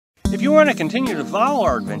If you want to continue to follow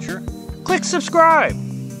our adventure, click subscribe.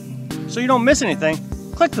 So you don't miss anything,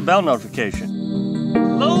 click the bell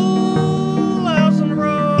notification. Low House on the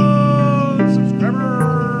Road,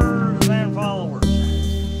 subscribers and followers.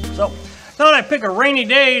 So, thought I'd pick a rainy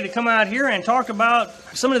day to come out here and talk about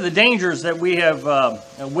some of the dangers that we have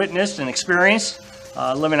witnessed and experienced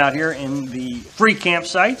living out here in the free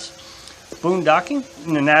campsites, boondocking,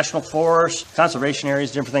 in the national forest, conservation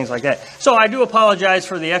areas, different things like that. So I do apologize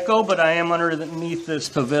for the echo, but I am underneath this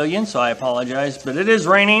pavilion, so I apologize. But it is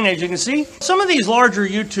raining, as you can see. Some of these larger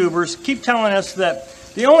YouTubers keep telling us that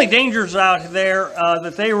the only dangers out there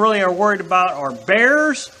that they really are worried about are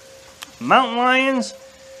bears, mountain lions,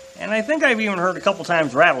 and I think I've even heard a couple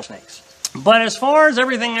times rattlesnakes. But as far as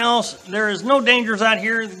everything else, there is no dangers out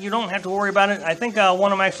here. You don't have to worry about it. I think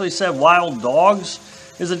one of them actually said wild dogs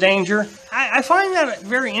is a danger. I find that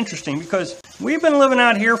very interesting because we've been living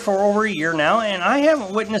out here for over a year now, and I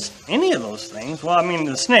haven't witnessed any of those things. Well, I mean,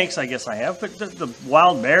 the snakes, I guess I have, but the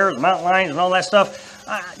wild bear, the mountain lions, and all that stuff.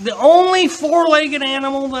 The only four-legged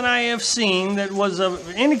animal that I have seen that was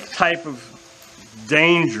of any type of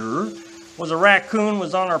danger was a raccoon.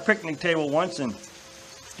 Was on our picnic table once, and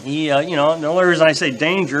he, you know, the only reason I say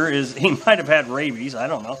danger is he might have had rabies, I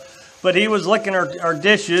don't know. But he was licking our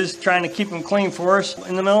dishes, trying to keep them clean for us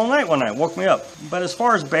in the middle of the night one night, woke me up. But as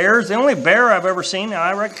far as bears, the only bear I've ever seen, now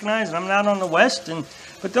I recognize, and I'm not on the west,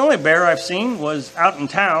 but the only bear I've seen was out in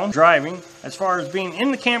town driving. As far as being in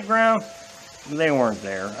the campground, they weren't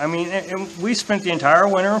there. I mean, we spent the entire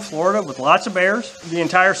winter in Florida with lots of bears. The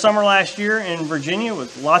entire summer last year in Virginia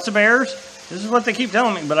with lots of bears. This is what they keep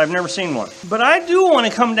telling me, but I've never seen one. But I do want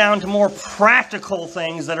to come down to more practical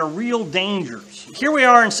things that are real dangers. Here we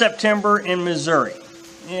are in September in Missouri.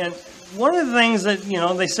 And one of the things that, you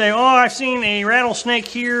know, they say, oh, I've seen a rattlesnake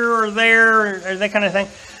here or there, or that kind of thing.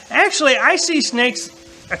 Actually, I see snakes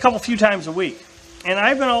a few times a week. And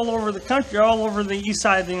I've been all over the country, all over the east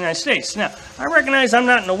side of the United States. Now, I recognize I'm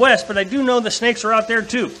not in the west, but I do know the snakes are out there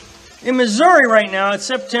too. In Missouri right now, it's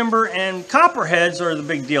September, and copperheads are the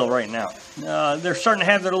big deal right now. They're starting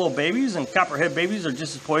to have their little babies, and copperhead babies are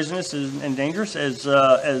just as poisonous and dangerous as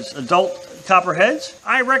adult copperheads.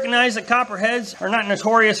 I recognize that copperheads are not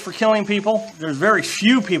notorious for killing people. There's very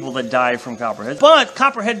few people that die from copperheads, but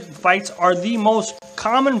copperhead bites are the most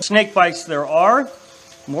common snake bites there are,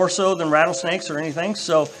 more so than rattlesnakes or anything.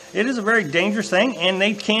 So it is a very dangerous thing, and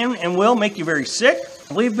they can and will make you very sick.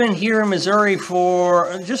 We've been here in Missouri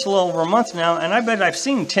for just a little over a month now, and I bet I've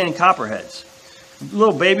seen 10 copperheads,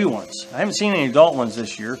 little baby ones. I haven't seen any adult ones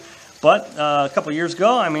this year, but a couple of years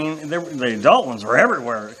ago, I mean, the adult ones were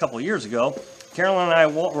everywhere a couple of years ago. Carolyn and I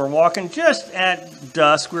were walking just at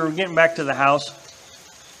dusk. We were getting back to the house,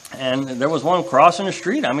 and there was one crossing the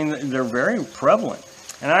street. I mean, they're very prevalent.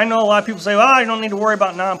 And I know a lot of people say, well, I don't need to worry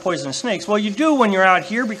about non-poisonous snakes. Well, you do when you're out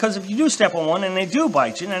here, because if you do step on one and they do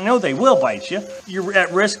bite you, and I know they will bite you, you're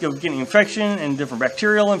at risk of getting infection and different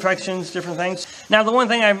bacterial infections, different things. Now, the one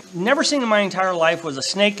thing I've never seen in my entire life was a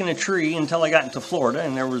snake in a tree until I got into Florida,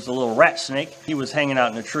 and there was a little rat snake. He was hanging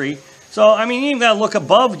out in a tree. So, I mean, you even got to look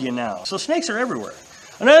above you now. So snakes are everywhere.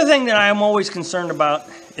 Another thing that I'm always concerned about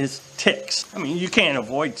is ticks. I mean, you can't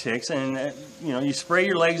avoid ticks, and, you know, you spray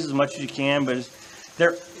your legs as much as you can, but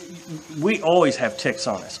we always have ticks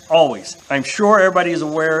on us, always. I'm sure everybody is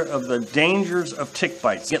aware of the dangers of tick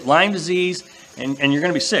bites. You get Lyme disease, and you're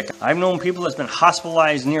going to be sick. I've known people that's been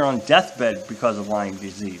hospitalized near on deathbed because of Lyme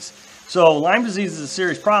disease. So Lyme disease is a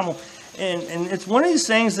serious problem, and it's one of these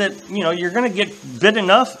things that, you know, you're going to get bit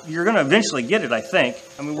enough, you're going to eventually get it, I think.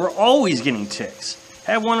 I mean, we're always getting ticks.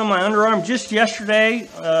 Had one on my underarm just yesterday,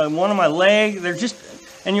 one on my leg. They're just...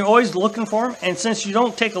 And you're always looking for them. And since you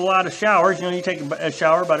don't take a lot of showers, you know, you take a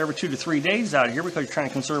shower about every 2 to 3 days out here because you're trying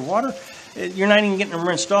to conserve water, you're not even getting them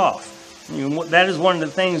rinsed off. You know, that is one of the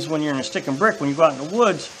things when you're in a stick and brick, when you go out in the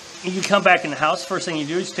woods, you come back in the house, first thing you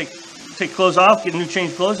do is take clothes off, get new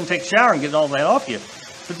change clothes, and take a shower and get all that off you.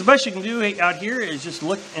 But the best you can do out here is just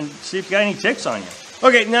look and see if you got any ticks on you.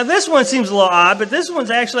 Okay, now this one seems a little odd, but this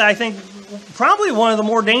one's actually, I think, probably one of the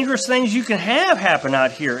more dangerous things you can have happen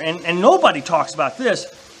out here, and nobody talks about this.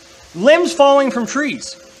 Limbs falling from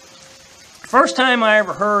trees. First time I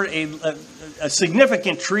ever heard a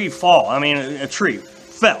significant tree fall, I mean a tree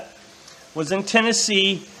fell, was in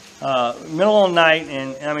Tennessee, middle of the night,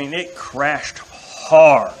 and I mean it crashed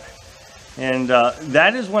hard. And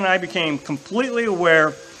that is when I became completely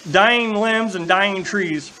aware dying limbs and dying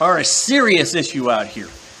trees are a serious issue out here.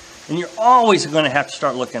 And you're always going to have to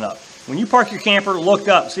start looking up. When you park your camper, look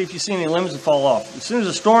up, see if you see any limbs that fall off. As soon as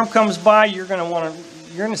a storm comes by, you're going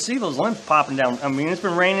to see those limbs popping down. I mean, it's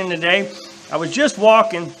been raining today. I was just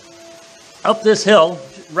walking up this hill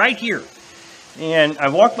right here. And I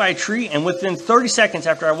walked by a tree, and within 30 seconds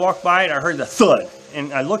after I walked by it, I heard the thud.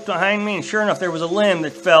 And I looked behind me, and sure enough, there was a limb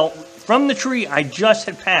that fell from the tree I just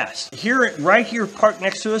had passed. Here, right here, parked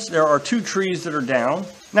next to us, there are 2 trees that are down.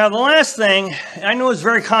 Now, the last thing, I know is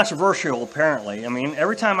very controversial, apparently. I mean,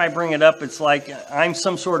 every time I bring it up, it's like I'm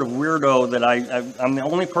some sort of weirdo that I'm the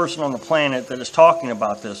only person on the planet that is talking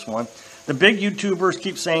about this one. The big YouTubers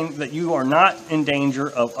keep saying that you are not in danger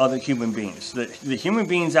of other human beings. The human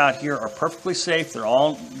beings out here are perfectly safe. They're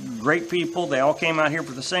all great people. They all came out here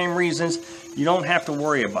for the same reasons. You don't have to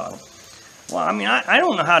worry about them. Well, I mean, I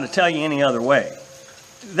don't know how to tell you any other way.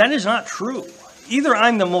 That is not true. Either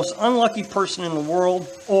I'm the most unlucky person in the world,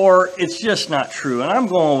 or it's just not true. And I'm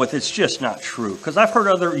going with it's just not true. Because I've heard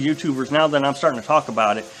other YouTubers, now that I'm starting to talk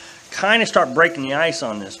about it, kind of start breaking the ice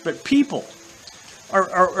on this. But people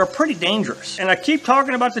are pretty dangerous. And I keep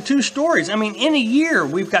talking about the 2 stories. I mean, in a year,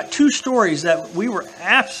 we've got 2 stories that we were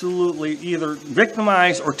absolutely either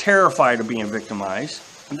victimized or terrified of being victimized.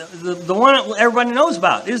 The one everybody knows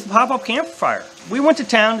about is the pop-up campfire. We went to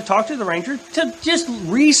town to talk to the ranger to just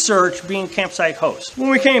research being campsite host. When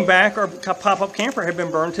we came back, our pop-up camper had been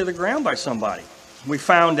burned to the ground by somebody. We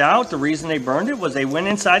found out the reason they burned it was they went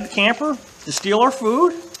inside the camper to steal our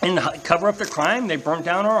food and cover up the crime. They burnt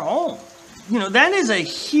down our home. You know, that is a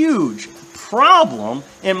huge problem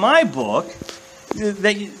in my book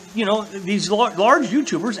that, you know, these large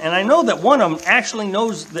YouTubers, and I know that one of them actually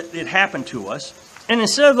knows that it happened to us. And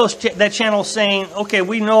instead of that channel saying, okay,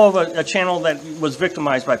 we know of a channel that was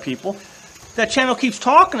victimized by people, that channel keeps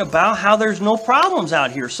talking about how there's no problems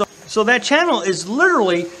out here. So that channel is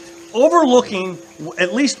literally overlooking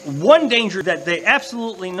at least one danger that they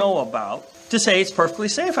absolutely know about to say it's perfectly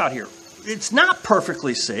safe out here. It's not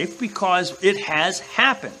perfectly safe because it has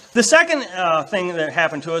happened. The second thing that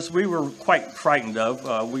happened to us, we were quite frightened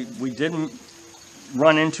of. We didn't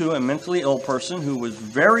run into a mentally ill person who was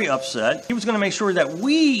very upset. He was going to make sure that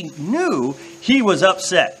we knew he was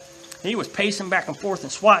upset. He was pacing back and forth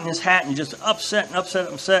and swatting his hat and just upset,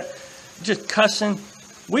 just cussing.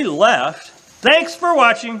 We left. Thanks for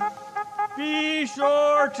watching. Be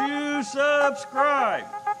sure to subscribe.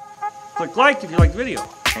 Click like if you like the video.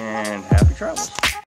 And happy travels.